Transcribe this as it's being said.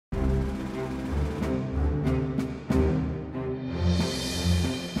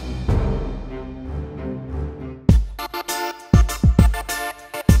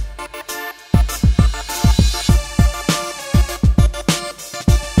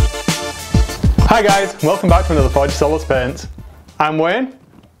Hi guys, welcome back to another Forge Solos Paints. I'm Wayne.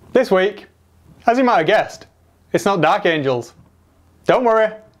 This week, as you might have guessed, it's not Dark Angels. Don't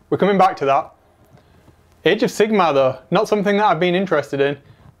worry, we're coming back to that. Age of Sigmar though, not something that I've been interested in,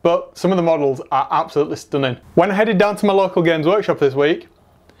 but some of the models are absolutely stunning. When I headed down to my local Games Workshop this week,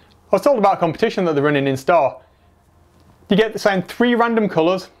 I was told about a competition that they're running in store. You get assigned 3 random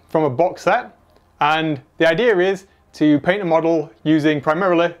colours from a box set, and the idea is to paint a model using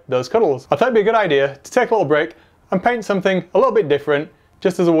primarily those colours. I thought it'd be a good idea to take a little break and paint something a little bit different,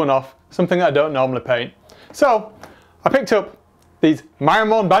 just as a one-off, something that I don't normally paint. So I picked up these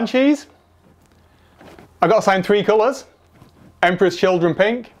Myremourn Banshees. I got assigned 3 colours: Emperor's Children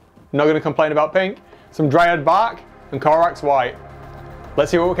pink, not going to complain about pink, some Dryad bark, and Corax white. Let's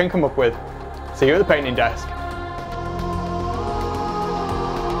see what we can come up with. See you at the painting desk.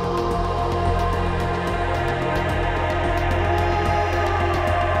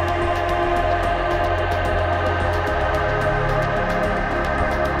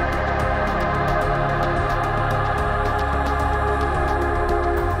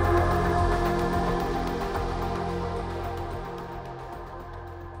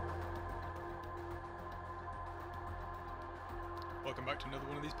 Welcome back to another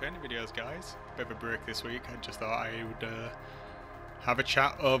one of these painting videos, guys. Bit of a break this week. I just thought I would have a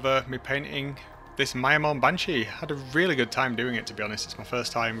chat over me painting this Myremourn Banshee. Had a really good time doing it, to be honest. It's my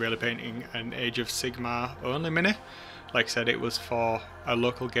first time really painting an Age of Sigmar only mini. Like I said, it was for a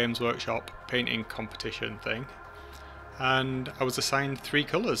local Games Workshop painting competition thing. And I was assigned 3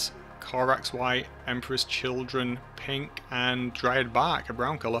 colours: Corax white, Emperor's Children pink, and Dryad bark, a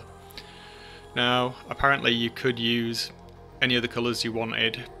brown colour. Now, apparently you could use any of the colours you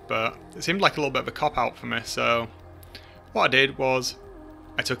wanted, but it seemed like a little bit of a cop-out for me, so what I did was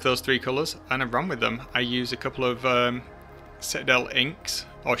I took those 3 colours and I ran with them. I used a couple of Citadel inks,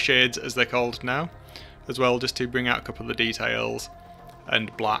 or shades as they're called now, as well, just to bring out a couple of the details,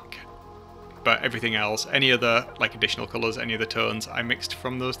 and black. But everything else, any other like additional colours, any other tones, I mixed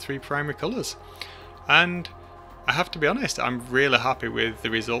from those 3 primary colours. And I have to be honest, I'm really happy with the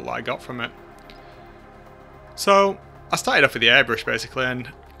result that I got from it. So I started off with the airbrush basically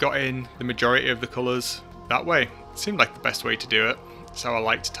and got in the majority of the colours that way. It seemed like the best way to do it. It's how I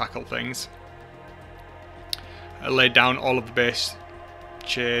like to tackle things. I laid down all of the base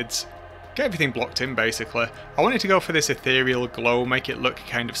shades, get everything blocked in basically. I wanted to go for this ethereal glow, make it look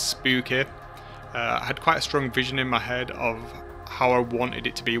kind of spooky. I had quite a strong vision in my head of how I wanted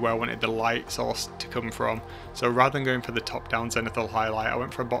it to be, where I wanted the light source to come from. So rather than going for the top-down zenithal highlight, I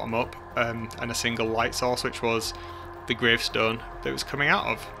went for a bottom-up and a single light source, which was the gravestone that was coming out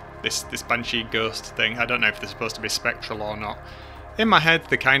of this Banshee ghost thing. I don't know if they're supposed to be spectral or not. In my head,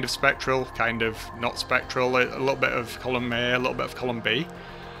 they're kind of spectral, kind of not spectral, a little bit of column A, a little bit of column B.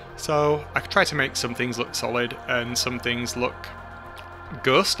 So I could try to make some things look solid and some things look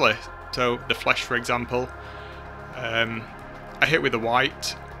ghostly. So the flesh, for example, I hit with the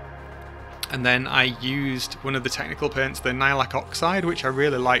white, and then I used one of the technical paints, the Nailac Oxide, which I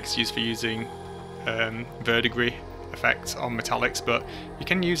really like. It's used for using verdigris effects on metallics, but you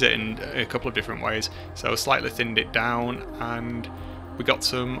can use it in a couple of different ways. So I slightly thinned it down, and we got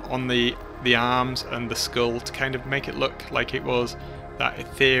some on the arms and the skull to kind of make it look like it was that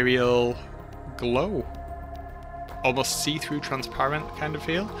ethereal glow, almost see-through transparent kind of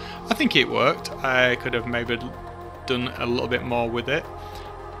feel. I think it worked. I could have maybe done a little bit more with it,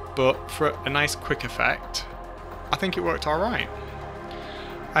 but for a nice quick effect, I think it worked alright.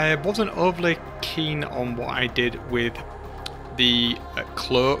 I wasn't overly keen on what I did with the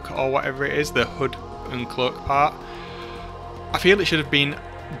cloak, or whatever it is, the hood and cloak part. I feel it should have been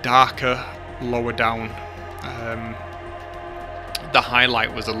darker lower down. The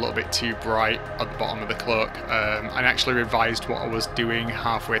highlight was a little bit too bright at the bottom of the cloak. I actually revised what I was doing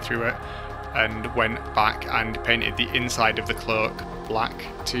halfway through it and went back and painted the inside of the cloak black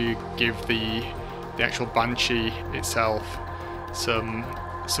to give the actual Banshee itself some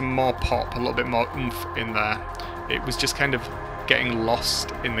more pop, a little bit more oomph in there. It was just kind of getting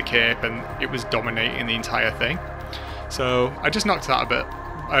lost in the cape and it was dominating the entire thing. So I just knocked that a bit,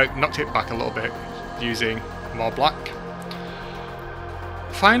 knocked it back a little bit using more black.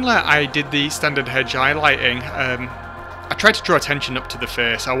 Finally, I did the standard hedge highlighting. I tried to draw attention up to the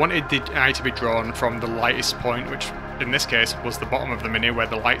face. I wanted the eye to be drawn from the lightest point, which in this case was the bottom of the mini where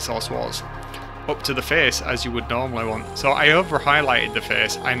the light source was, up to the face as you would normally want. So I over highlighted the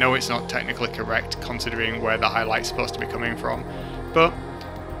face. I know it's not technically correct considering where the highlight's supposed to be coming from, but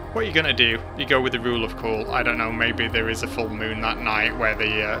what you're gonna do, you go with the rule of cool. I don't know, maybe there is a full moon that night where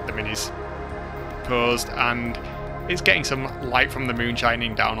the mini's posed, and it's getting some light from the moon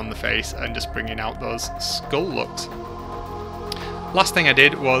shining down on the face and just bringing out those skull looks. Last thing I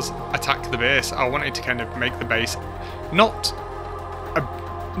did was attack the base. I wanted to kind of make the base not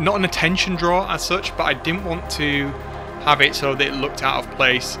an attention draw as such, but I didn't want to have it so that it looked out of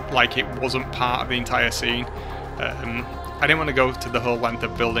place, like it wasn't part of the entire scene. I didn't want to go to the whole length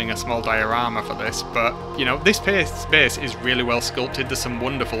of building a small diorama for this, but you know, this base is really well sculpted. There's some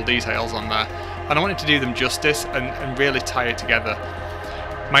wonderful details on there, and I wanted to do them justice and really tie it together.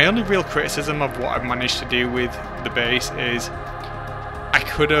 My only real criticism of what I've managed to do with the base is I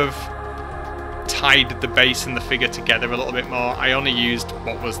could have tied the base and the figure together a little bit more. I only used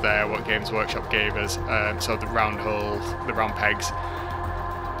what was there, what Games Workshop gave us, so the round holes, the round pegs.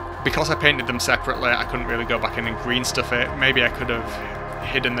 Because I painted them separately, I couldn't really go back in and green stuff it. Maybe I could have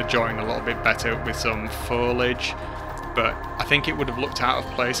hidden the join a little bit better with some foliage, but I think it would have looked out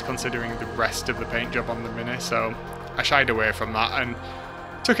of place considering the rest of the paint job on the Mini, so I shied away from that and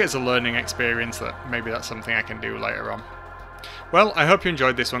took it as a learning experience that maybe that's something I can do later on. Well, I hope you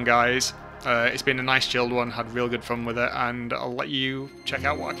enjoyed this one, guys. It's been a nice chilled one, had real good fun with it, and I'll let you check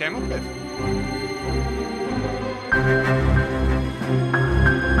out what I came up with.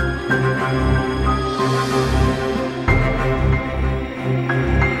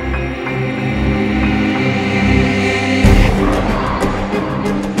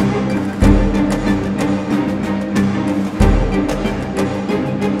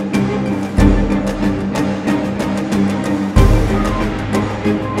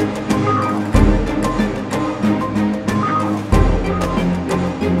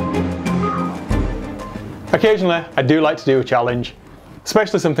 Occasionally, I do like to do a challenge,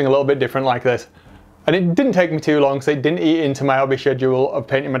 especially something a little bit different like this. And it didn't take me too long, so it didn't eat into my hobby schedule of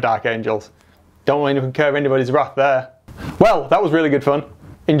painting my Dark Angels. Don't want to incur anybody's wrath there. Well, that was really good fun.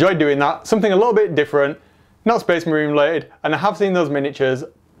 Enjoyed doing that. Something a little bit different, not Space Marine related, and I have seen those miniatures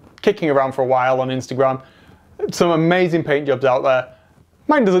kicking around for a while on Instagram. Some amazing paint jobs out there.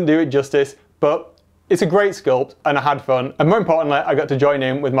 Mine doesn't do it justice, but it's a great sculpt and I had fun. And more importantly, I got to join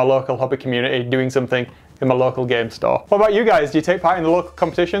in with my local hobby community doing something in my local game store. What about you guys? Do you take part in the local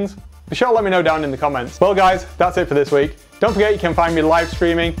competitions? Be sure to let me know down in the comments. Well guys, that's it for this week. Don't forget you can find me live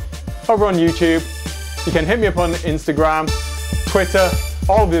streaming over on YouTube. You can hit me up on Instagram, Twitter,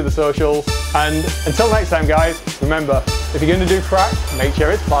 all of the other socials. And until next time guys, remember, if you're going to do crack, make sure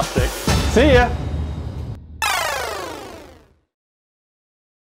it's plastic. See ya!